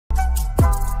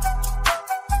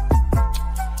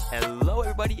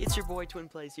everybody, it's your boy Twin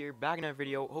Plays here, back in another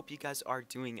video. Hope you guys are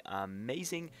doing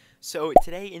amazing. So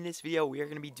today in this video we are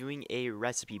going to be doing a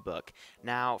recipe book.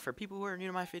 Now for people who are new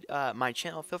to my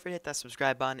channel, feel free to hit that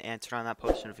subscribe button and turn on that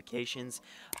post notifications.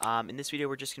 In this video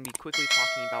we're just going to be quickly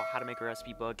talking about how to make a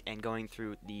recipe book and going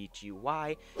through the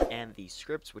GUI and the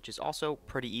scripts, which is also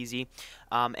pretty easy.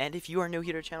 And if you are new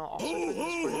here to the channel, also join the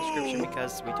Discord description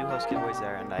because we do host giveaways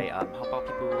there, and I help out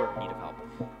people who are in need of help.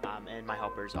 And my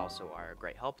helpers also are a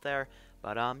great help there.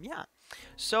 But yeah,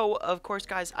 so of course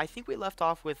guys, I think we left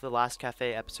off with the last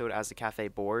cafe episode as the cafe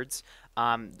boards.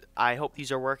 I hope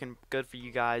these are working good for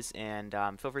you guys, and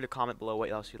feel free to comment below what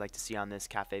else you'd like to see on this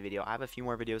cafe video. I have a few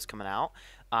more videos coming out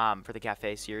for the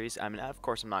cafe series. I mean, of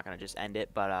course I'm not going to just end it,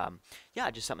 but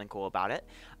yeah, just something cool about it.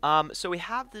 So we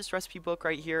have this recipe book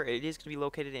right here. It is going to be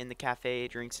located in the cafe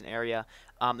drinks and area.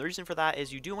 The reason for that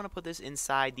is you do want to put this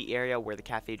inside the area where the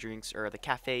cafe drinks, or the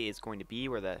cafe is going to be,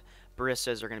 where the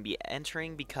baristas are going to be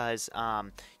entering, because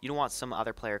you don't want some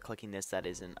other player clicking this that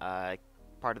isn't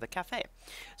part of the cafe.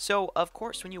 So of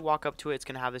course when you walk up to it, it's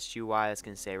going to have this GUI that's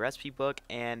going to say recipe book.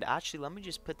 And actually, let me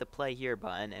just put the play here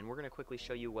button and we're going to quickly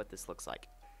show you what this looks like.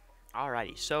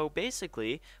 Alrighty, so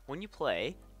basically when you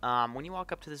play, when you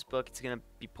walk up to this book, it's going to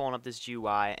be pulling up this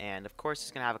GUI, and of course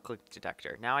it's going to have a click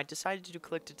detector. Now I decided to do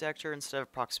click detector instead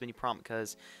of proximity prompt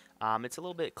because it's a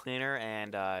little bit cleaner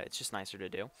and it's just nicer to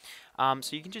do.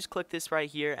 So you can just click this right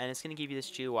here and it's going to give you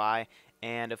this GUI,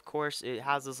 and of course it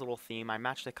has this little theme. I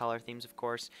match the color themes, of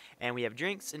course, and we have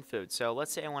drinks and food. So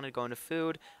let's say I want to go into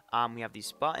food. We have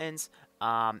these buttons,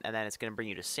 and then it's going to bring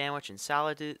you to sandwich and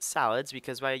salads,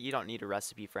 because you don't need a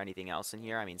recipe for anything else in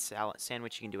here. I mean,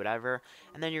 sandwich, you can do whatever.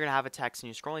 And then you're going to have a text in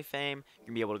your scrolling frame. You're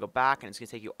going to be able to go back, and it's going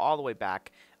to take you all the way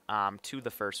back to the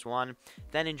first one.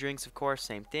 Then in drinks, of course,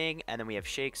 same thing. And then we have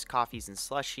shakes, coffees, and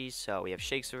slushies. So we have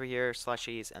shakes over here,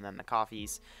 slushies, and then the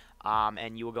coffees.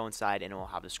 And you will go inside and it will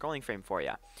have the scrolling frame for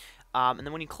you. And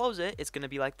then when you close it, it's going to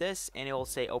be like this, and it will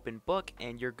say open book,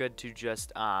 and you're good to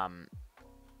just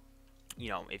you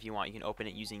know, if you want, you can open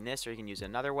it using this, or you can use it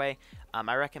another way.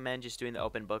 I recommend just doing the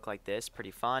open book like this.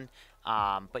 Pretty fun.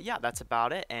 But yeah, that's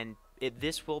about it. And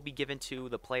this will be given to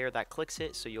the player that clicks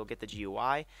it, so you'll get the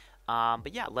GUI.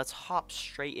 But yeah, let's hop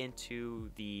straight into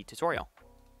the tutorial.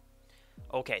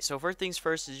 Okay, so first things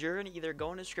first is you're going to either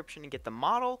go in the description and get the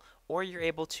model, or you're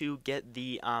able to get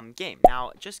the game.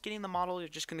 Now, just getting the model, you're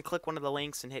just going to click one of the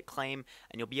links and hit claim,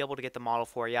 and you'll be able to get the model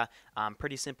for you.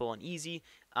 Pretty simple and easy.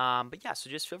 But yeah, so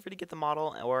just feel free to get the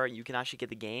model, or you can actually get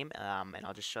the game, and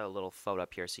I'll just show a little photo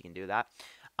up here so you can do that.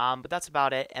 But that's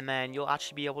about it, and then you'll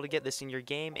actually be able to get this in your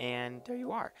game, and there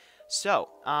you are. So,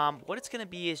 what it's going to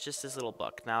be is just this little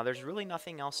book. Now, there's really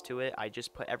nothing else to it. I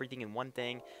just put everything in one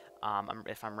thing,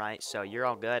 if I'm right, so you're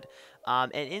all good.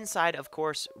 And inside, of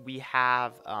course, we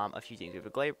have a few things. We have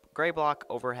a gray block,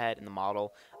 overhead, and the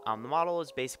model. The model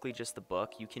is basically just the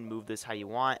book. You can move this how you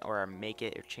want, or make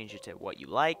it or change it to what you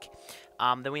like.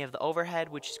 Then we have the overhead,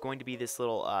 which is going to be this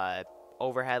little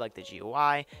overhead like the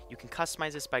GUI. You can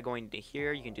customize this by going to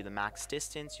here. You can do the max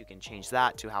distance. You can change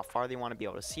that to how far they want to be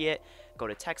able to see it. Go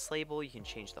to text label. You can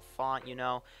change the font. You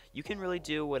know, you can really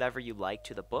do whatever you like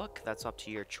to the book. That's up to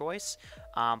your choice.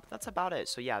 But that's about it.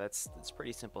 So yeah, that's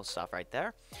pretty simple stuff right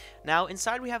there. Now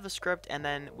inside we have the script, and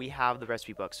then we have the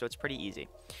recipe book. So it's pretty easy.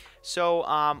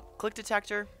 So click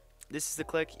detector. This is the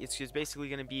click. It's just basically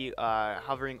going to be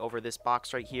hovering over this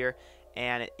box right here,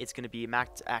 and it's going to be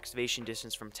max activation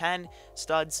distance from 10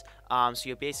 studs. So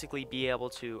you'll basically be able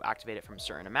to activate it from a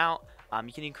certain amount.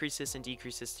 You can increase this and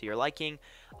decrease this to your liking.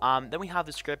 Then we have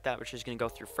the script that we're just going to go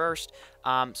through first. So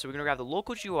we're going to grab the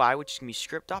local GUI, which is going to be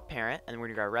script.parent, and then we're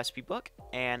going to grab recipe book,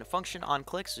 and function on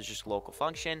clicks is just local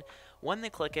function. When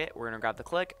they click it, we're going to grab the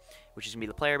click, which is going to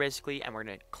be the player basically, and we're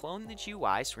going to clone the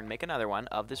GUI. So we're going to make another one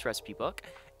of this recipe book,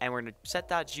 and we're going to set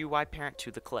that GUI parent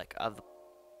to the click of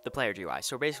the player GUI.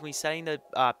 So we're basically setting the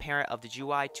parent of the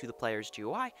GUI to the player's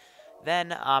GUI.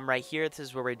 Then right here, this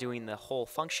is where we're doing the whole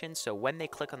function. So when they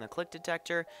click on the click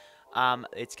detector,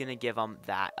 it's going to give them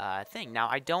that thing. Now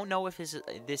I don't know if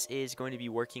this is going to be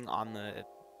working on the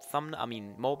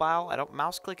mobile.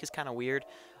 Mouse click is kind of weird.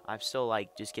 I'm still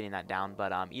like just getting that down,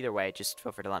 but either way, just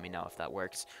feel free to let me know if that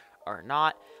works or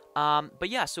not. But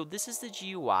yeah, so this is the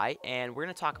GUI, and we're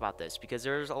gonna talk about this because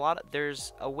there's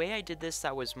a way I did this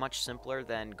that was much simpler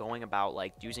than going about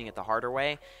like using it the harder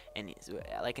way, and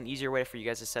like an easier way for you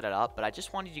guys to set it up. But I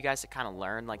just wanted you guys to kind of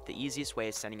learn like the easiest way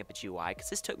of setting up a GUI, because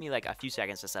this took me like a few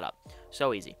seconds to set up.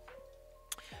 So easy.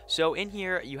 So in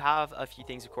here, you have a few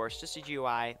things, of course, just a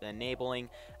GUI, the enabling,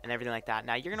 and everything like that.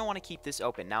 Now, you're going to want to keep this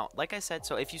open. Now, like I said,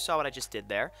 so if you saw what I just did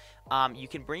there, you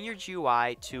can bring your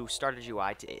GUI to start a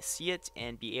GUI to see it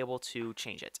and be able to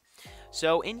change it.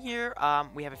 So in here,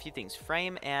 we have a few things.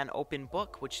 Frame and open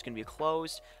book, which is going to be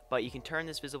closed, but you can turn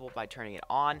this visible by turning it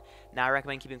on. Now, I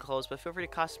recommend keeping it closed, but feel free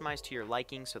to customize to your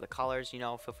liking. So the colors, you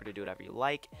know, feel free to do whatever you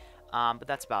like, but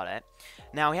that's about it.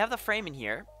 Now, we have the frame in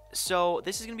here. So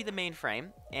this is going to be the main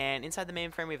frame, and inside the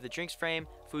main frame we have the drinks frame,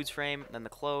 foods frame, then the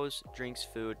clothes, drinks,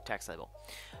 food, text label.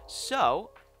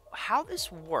 So how this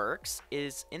works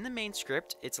is in the main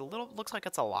script, looks like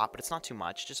it's a lot, but it's not too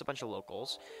much, just a bunch of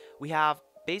locals. We have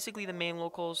basically the main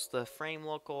locals, the frame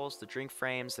locals, the drink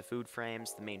frames, the food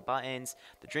frames, the main buttons,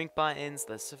 the drink buttons,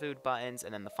 the food buttons,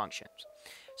 and then the functions.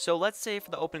 So let's say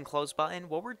for the open close button,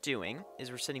 what we're doing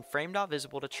is we're setting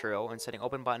frame.visible to true and setting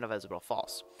open button.visible to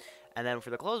false. And then for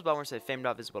the close button, we're setting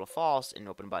frame.visible to false and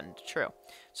open button to true.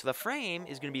 So the frame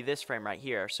is going to be this frame right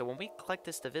here. So when we click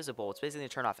this to visible, it's basically going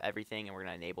to turn off everything and we're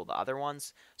going to enable the other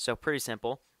ones. So pretty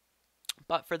simple.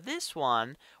 But for this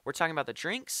one, we're talking about the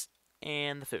drinks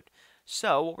and the food.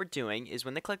 So what we're doing is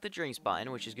when they click the drinks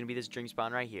button, which is going to be this drinks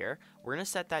button right here, we're going to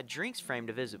set that drinks frame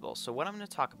to visible. So what I'm going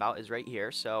to talk about is right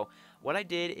here. So what I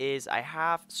did is I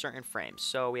have certain frames.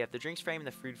 So we have the drinks frame and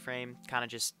the food frame, kind of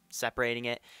just separating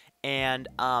it. And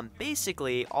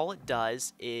basically all it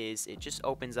does is it just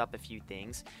opens up a few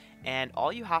things, and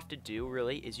all you have to do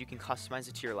really is you can customize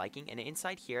it to your liking. And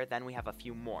inside here then we have a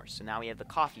few more. So now we have the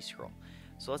coffee scroll.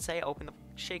 So let's say I open the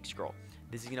shake scroll.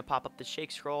 This is going to pop up the shake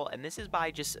scroll, and this is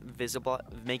by just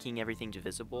making everything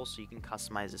visible, so you can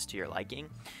customize this to your liking.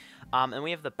 And we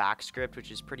have the back script,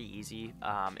 which is pretty easy.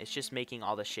 It's just making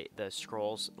all the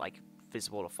scrolls like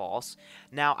visible to false.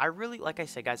 Now, like I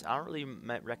said, guys, I don't really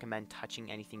recommend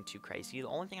touching anything too crazy. The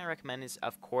only thing I recommend is,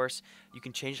 of course, you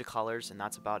can change the colors, and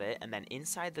that's about it. And then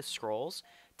inside the scrolls,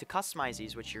 to customize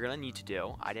these, which you're going to need to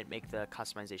do, I didn't make the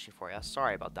customization for you.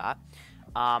 Sorry about that.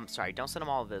 Sorry, don't set them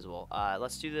all visible.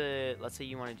 Let's say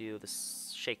you want to do the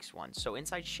shakes one. So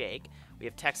inside shake, we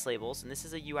have text labels, and this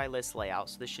is a UI list layout,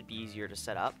 so this should be easier to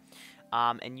set up.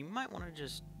 And you might want to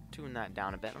just tune that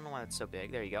down a bit. I don't know why it's so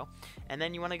big. There you go. And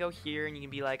then you want to go here and you can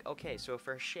be like, okay, so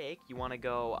for a shake, you want to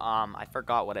go, I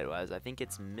forgot what it was. I think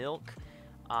it's milk.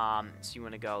 So you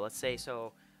want to go, let's say,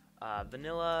 so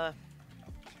vanilla,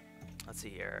 let's see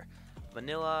here,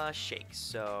 vanilla shake.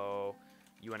 So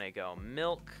you want to go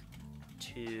milk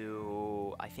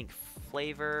to, I think,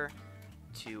 flavor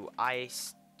to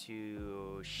ice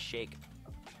to shake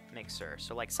mixer.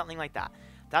 So like something like that.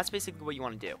 That's basically what you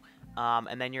want to do.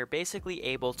 And then you're basically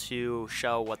able to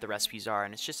show what the recipes are,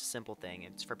 and it's just a simple thing.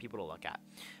 It's for people to look at.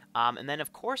 And then,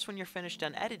 of course, when you're finished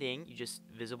done editing, you just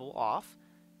visible off,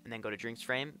 and then go to drinks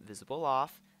frame, visible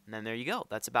off, and then there you go.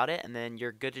 That's about it, and then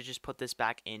you're good to just put this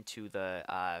back into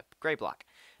the gray block.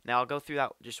 Now, I'll go through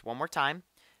that just one more time.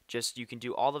 You can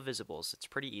do all the visibles. It's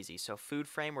pretty easy. So food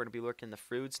frame, we're going to be looking in the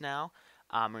foods now.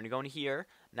 We're going to go into here.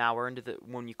 Now,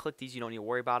 when you click these, you don't need to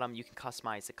worry about them. You can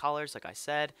customize the colors, like I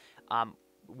said.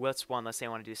 Let's say I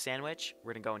want to do a sandwich.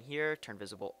 We're going to go in here, turn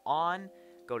visible on,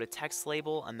 go to text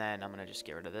label, and then I'm going to just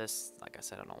get rid of this. Like I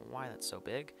said, I don't know why that's so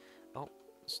big. Oh,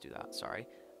 let's do that. Sorry.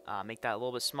 Make that a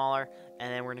little bit smaller, and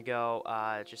then we're going to go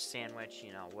just sandwich,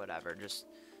 whatever. Just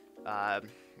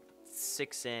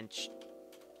 6-inch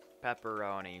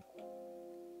pepperoni.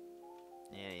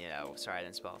 Yeah, sorry, I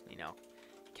didn't spell,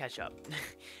 ketchup.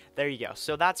 There you go.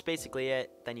 So that's basically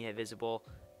it. Then you hit visible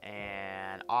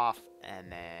and off,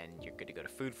 and then you're good to go to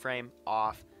food frame,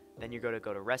 off. Then you're going to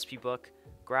go to recipe book,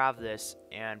 grab this,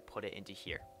 and put it into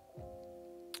here.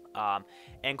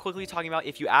 And quickly talking about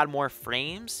if you add more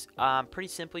frames, pretty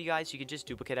simple, you guys. You can just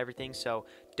duplicate everything. So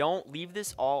don't leave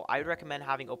this all. I would recommend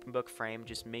having open book frame.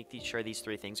 Just make sure these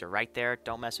three things are right there.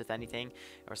 Don't mess with anything,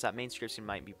 or else that main script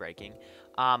might be breaking.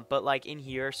 But like in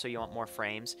here, so you want more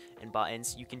frames and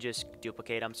buttons, you can just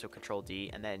duplicate them. So Control D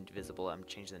and then visible them,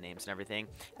 change the names and everything,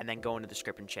 and then go into the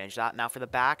script and change that. Now for the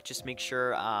back, just make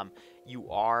sure you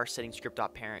are setting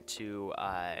script.parent to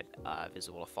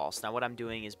visible to false. Now what I'm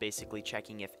doing is basically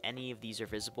checking if any of these are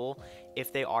visible.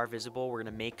 If they are visible, we're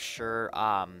gonna make sure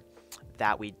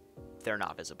that they're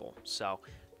not visible. So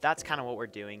that's kind of what we're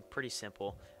doing. Pretty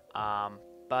simple.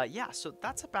 But yeah, so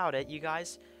that's about it, you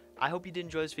guys. I hope you did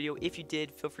enjoy this video. If you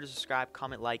did, feel free to subscribe,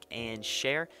 comment, like, and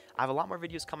share. I have a lot more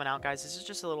videos coming out, guys. This is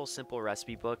just a little simple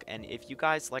recipe book, and if you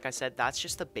guys, like I said, that's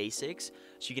just the basics.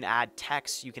 So you can add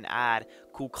text, you can add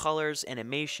cool colors,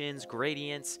 animations,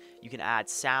 gradients. You can add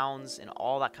sounds and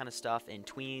all that kind of stuff in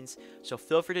tweens. So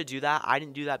feel free to do that. I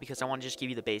didn't do that because I want to just give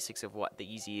you the basics of what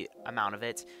the easy amount of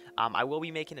it. I will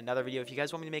be making another video. If you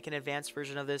guys want me to make an advanced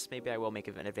version of this, maybe I will make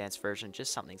an advanced version.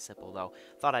 Just something simple though.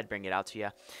 Thought I'd bring it out to you.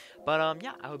 But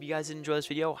yeah, I hope you guys did enjoy this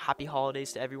video. Happy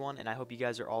holidays to everyone, and I hope you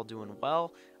guys are all doing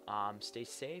well. Stay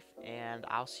safe, and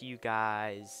I'll see you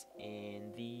guys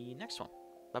in the next one.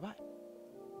 Bye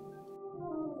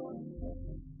bye.